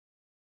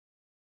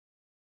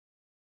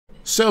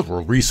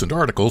Several recent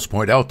articles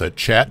point out that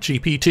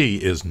ChatGPT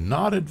is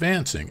not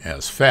advancing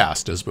as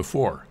fast as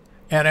before,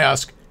 and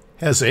ask,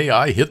 has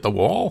AI hit the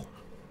wall?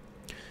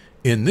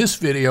 In this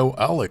video,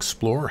 I'll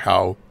explore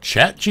how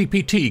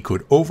ChatGPT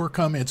could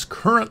overcome its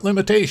current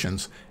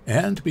limitations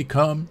and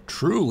become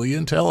truly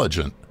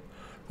intelligent.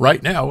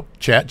 Right now,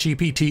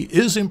 ChatGPT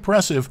is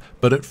impressive,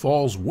 but it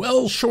falls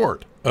well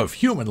short of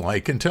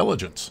human-like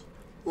intelligence.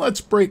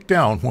 Let's break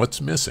down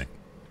what's missing.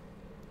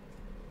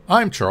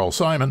 I'm Charles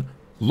Simon,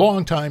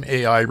 longtime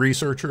AI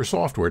researcher,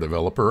 software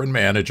developer, and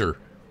manager.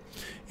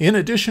 In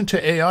addition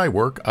to AI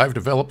work, I've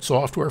developed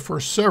software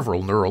for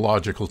several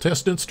neurological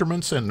test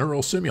instruments and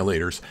neural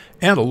simulators,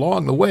 and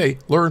along the way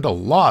learned a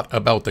lot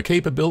about the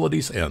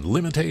capabilities and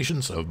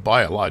limitations of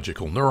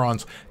biological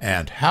neurons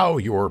and how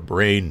your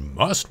brain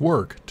must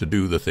work to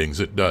do the things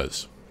it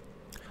does.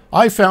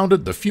 I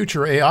founded the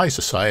Future AI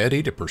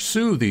Society to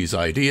pursue these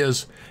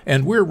ideas,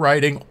 and we're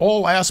writing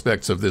all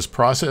aspects of this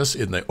process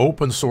in the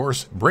open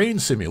source Brain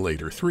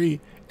Simulator 3,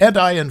 and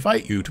I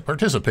invite you to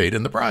participate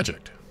in the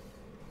project.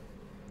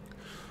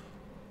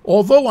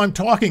 Although I'm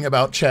talking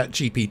about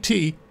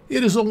ChatGPT,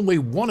 it is only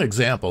one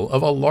example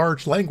of a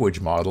large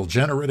language model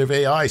generative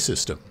AI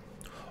system,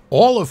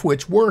 all of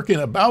which work in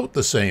about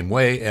the same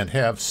way and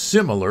have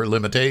similar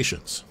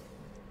limitations.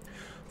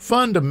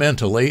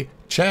 Fundamentally,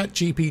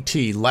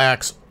 ChatGPT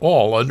lacks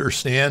all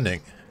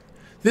understanding.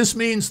 This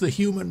means the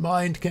human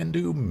mind can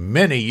do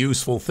many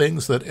useful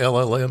things that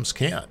LLMs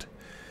can't.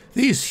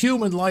 These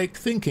human-like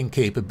thinking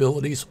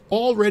capabilities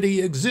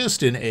already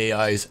exist in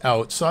AIs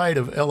outside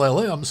of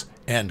LLMs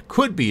and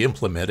could be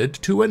implemented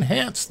to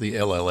enhance the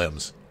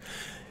LLMs.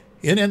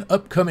 In an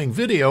upcoming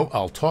video,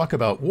 I'll talk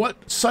about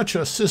what such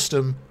a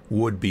system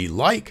would be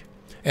like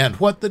and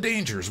what the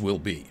dangers will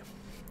be.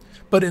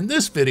 But in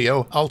this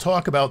video, I'll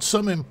talk about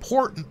some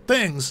important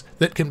things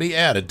that can be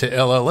added to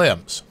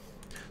LLMs,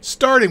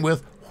 starting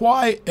with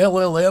why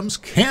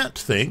LLMs can't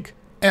think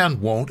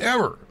and won't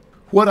ever.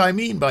 What I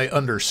mean by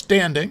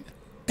understanding,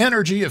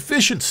 energy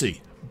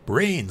efficiency,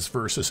 brains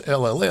versus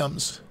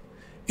LLMs,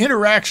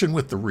 interaction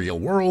with the real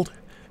world,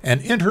 an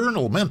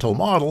internal mental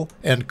model,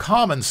 and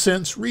common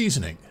sense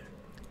reasoning.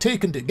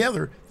 Taken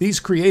together, these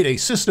create a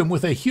system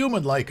with a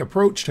human-like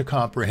approach to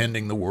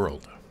comprehending the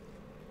world.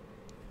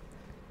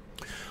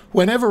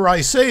 Whenever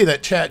I say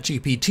that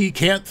ChatGPT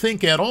can't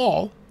think at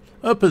all,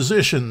 a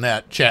position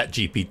that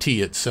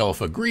ChatGPT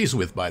itself agrees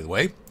with, by the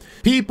way,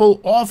 people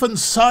often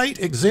cite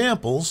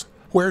examples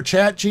where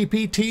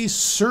ChatGPT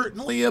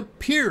certainly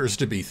appears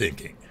to be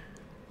thinking.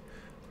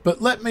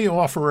 But let me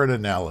offer an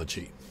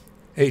analogy.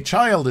 A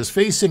child is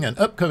facing an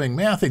upcoming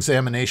math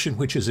examination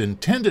which is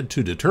intended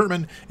to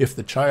determine if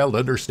the child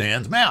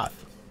understands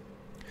math.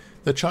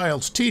 The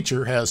child's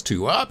teacher has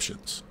two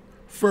options.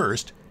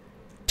 First,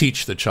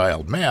 teach the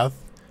child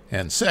math,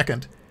 and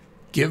second,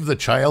 give the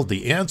child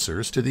the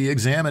answers to the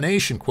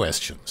examination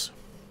questions.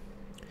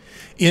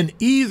 In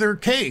either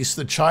case,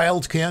 the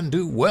child can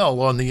do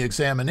well on the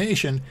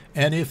examination,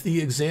 and if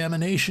the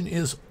examination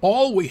is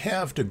all we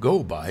have to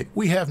go by,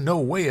 we have no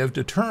way of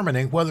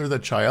determining whether the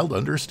child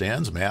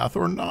understands math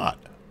or not.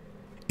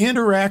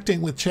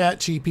 Interacting with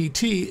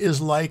ChatGPT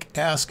is like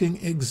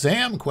asking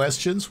exam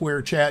questions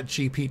where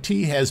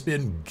ChatGPT has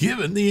been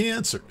given the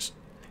answers.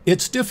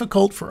 It's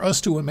difficult for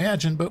us to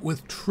imagine, but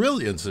with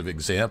trillions of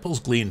examples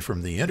gleaned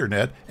from the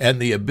internet and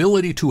the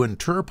ability to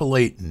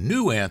interpolate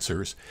new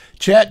answers,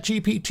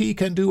 ChatGPT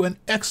can do an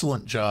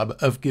excellent job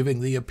of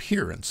giving the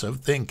appearance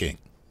of thinking.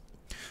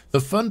 The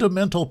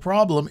fundamental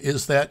problem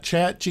is that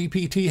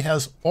ChatGPT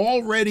has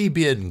already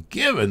been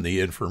given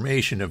the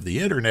information of the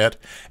internet,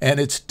 and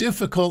it's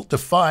difficult to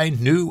find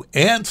new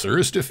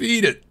answers to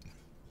feed it.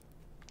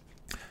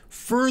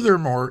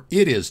 Furthermore,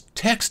 it is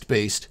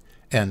text-based,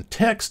 and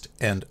text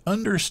and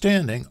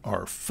understanding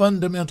are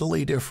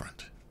fundamentally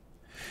different.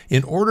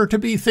 In order to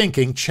be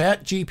thinking,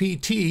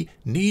 ChatGPT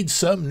needs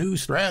some new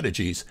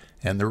strategies,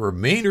 and the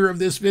remainder of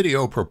this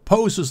video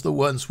proposes the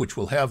ones which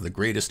will have the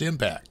greatest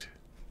impact.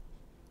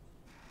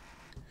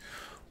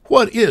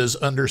 What is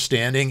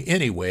understanding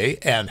anyway,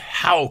 and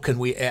how can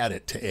we add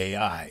it to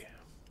AI?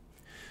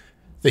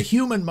 The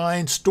human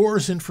mind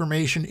stores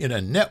information in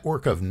a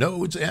network of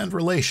nodes and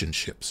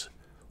relationships.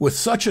 With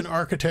such an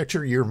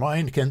architecture, your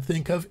mind can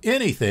think of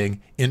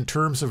anything in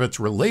terms of its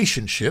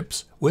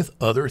relationships with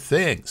other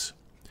things.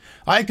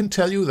 I can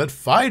tell you that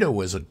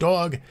Fido is a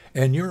dog,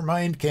 and your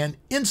mind can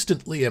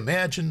instantly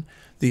imagine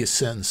the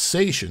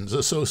sensations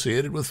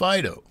associated with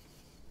Fido.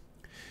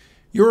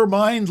 Your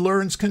mind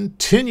learns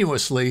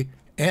continuously,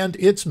 and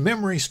its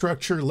memory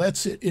structure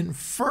lets it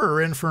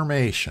infer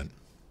information.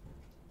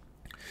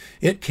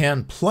 It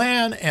can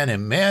plan and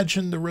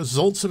imagine the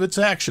results of its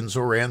actions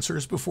or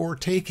answers before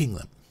taking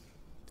them.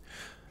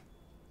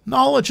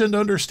 Knowledge and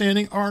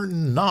understanding are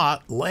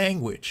not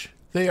language.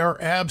 They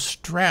are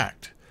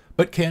abstract,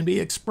 but can be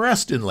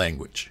expressed in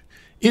language.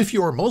 If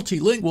you're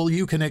multilingual,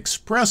 you can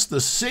express the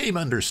same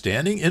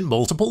understanding in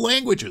multiple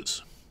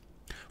languages.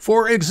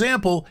 For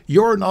example,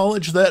 your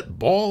knowledge that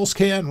balls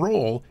can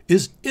roll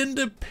is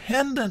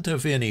independent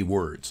of any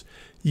words.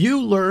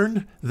 You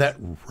learned that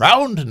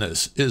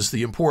roundness is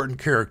the important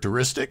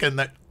characteristic and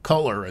that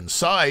color and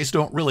size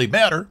don't really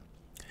matter.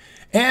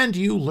 And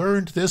you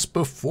learned this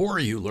before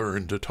you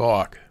learned to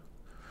talk.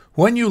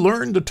 When you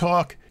learned to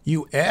talk,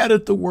 you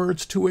added the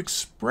words to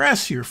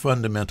express your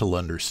fundamental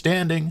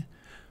understanding,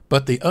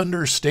 but the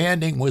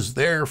understanding was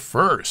there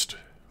first.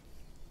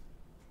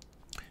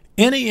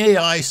 Any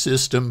AI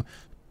system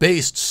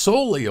based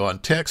solely on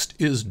text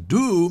is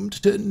doomed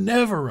to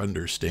never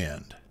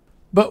understand.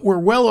 But we're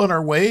well on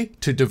our way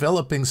to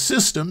developing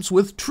systems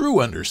with true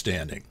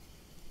understanding.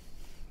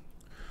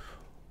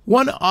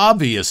 One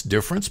obvious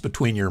difference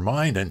between your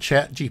mind and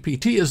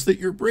ChatGPT is that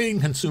your brain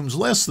consumes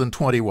less than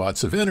 20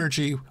 watts of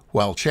energy,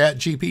 while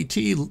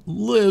ChatGPT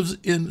lives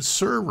in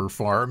server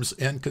farms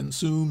and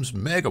consumes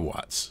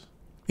megawatts.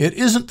 It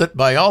isn't that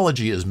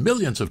biology is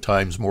millions of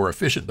times more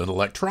efficient than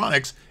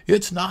electronics.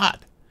 It's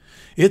not.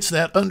 It's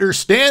that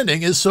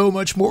understanding is so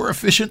much more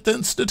efficient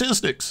than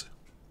statistics.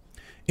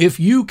 If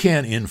you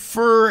can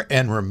infer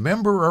and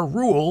remember a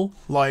rule,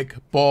 like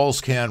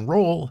balls can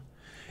roll,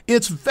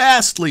 it's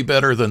vastly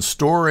better than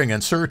storing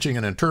and searching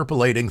and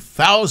interpolating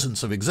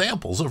thousands of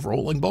examples of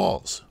rolling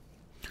balls.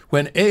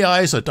 When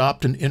AIs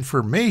adopt an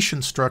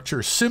information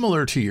structure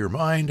similar to your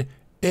mind,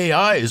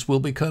 AIs will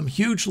become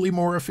hugely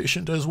more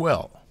efficient as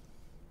well.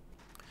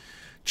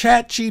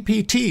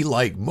 ChatGPT,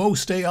 like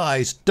most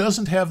AIs,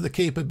 doesn't have the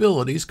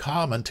capabilities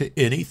common to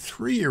any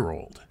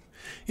 3-year-old.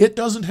 It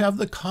doesn't have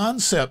the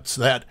concepts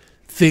that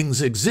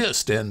things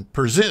exist and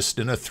persist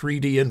in a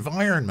 3D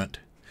environment,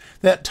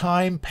 that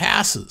time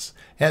passes,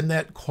 and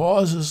that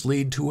causes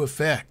lead to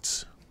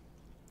effects.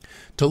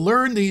 To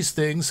learn these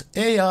things,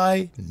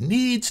 AI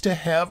needs to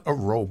have a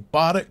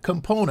robotic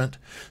component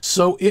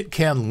so it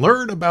can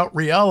learn about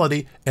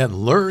reality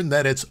and learn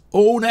that its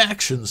own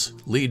actions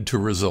lead to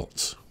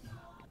results.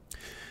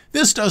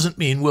 This doesn't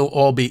mean we'll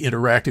all be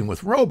interacting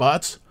with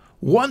robots.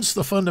 Once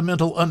the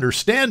fundamental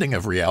understanding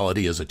of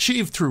reality is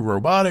achieved through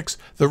robotics,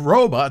 the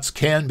robots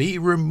can be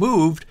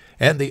removed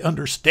and the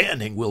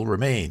understanding will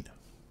remain.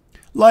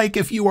 Like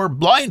if you are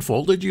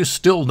blindfolded, you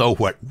still know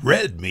what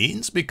red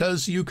means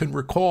because you can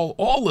recall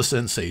all the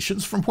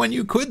sensations from when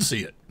you could see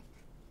it.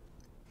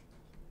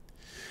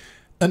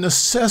 A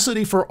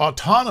necessity for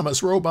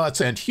autonomous robots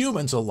and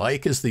humans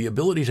alike is the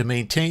ability to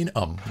maintain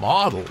a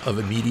model of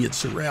immediate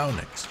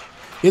surroundings.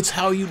 It's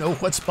how you know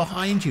what's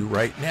behind you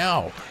right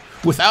now.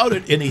 Without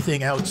it,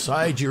 anything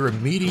outside your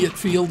immediate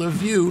field of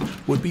view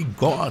would be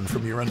gone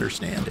from your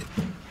understanding.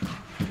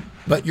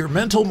 But your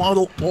mental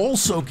model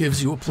also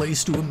gives you a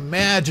place to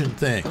imagine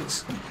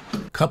things.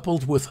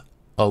 Coupled with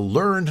a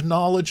learned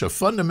knowledge of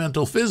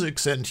fundamental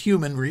physics and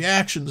human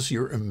reactions,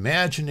 your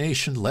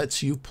imagination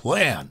lets you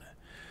plan.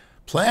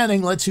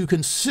 Planning lets you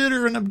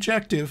consider an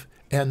objective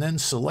and then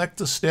select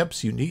the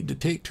steps you need to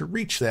take to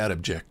reach that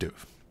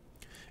objective.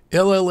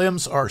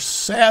 LLMs are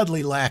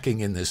sadly lacking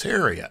in this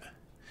area.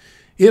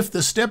 If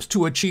the steps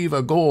to achieve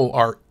a goal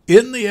are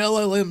in the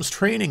LLM's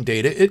training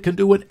data, it can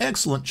do an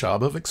excellent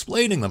job of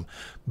explaining them,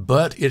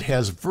 but it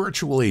has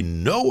virtually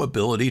no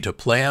ability to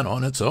plan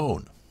on its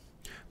own.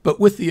 But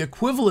with the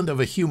equivalent of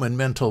a human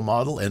mental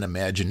model and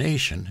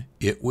imagination,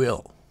 it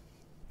will.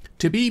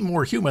 To be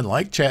more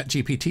human-like,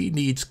 ChatGPT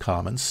needs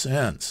common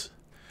sense.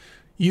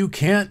 You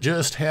can't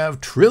just have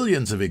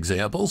trillions of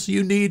examples.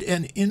 You need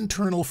an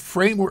internal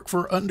framework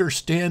for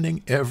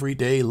understanding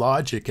everyday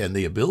logic and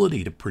the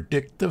ability to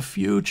predict the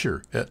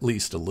future, at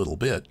least a little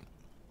bit.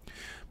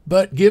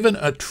 But given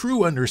a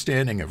true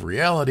understanding of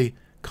reality,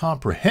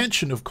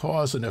 comprehension of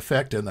cause and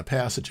effect and the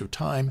passage of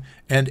time,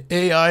 and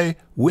AI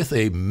with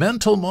a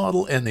mental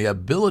model and the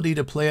ability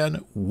to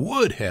plan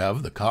would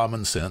have the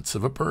common sense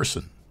of a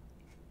person.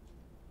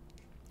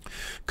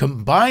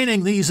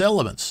 Combining these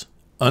elements,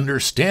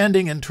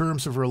 understanding in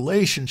terms of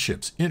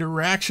relationships,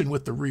 interaction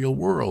with the real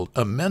world,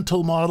 a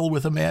mental model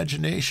with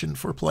imagination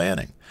for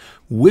planning,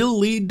 will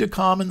lead to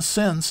common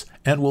sense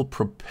and will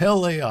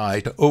propel AI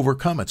to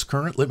overcome its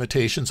current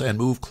limitations and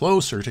move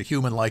closer to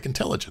human-like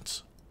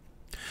intelligence.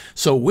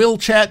 So will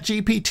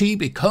ChatGPT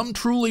become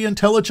truly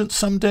intelligent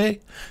someday?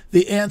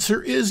 The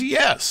answer is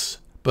yes,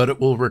 but it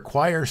will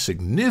require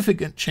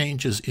significant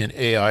changes in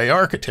AI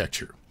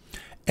architecture.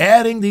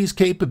 Adding these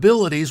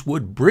capabilities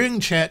would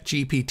bring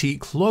ChatGPT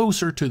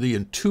closer to the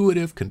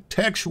intuitive,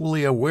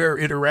 contextually aware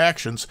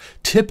interactions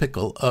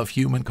typical of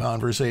human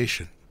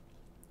conversation.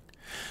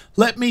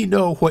 Let me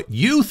know what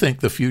you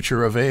think the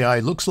future of AI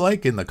looks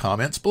like in the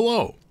comments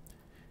below.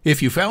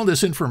 If you found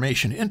this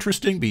information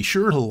interesting, be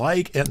sure to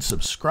like and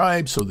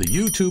subscribe so the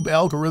YouTube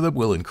algorithm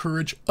will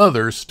encourage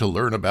others to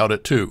learn about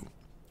it too.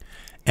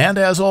 And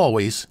as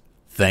always,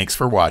 thanks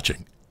for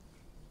watching.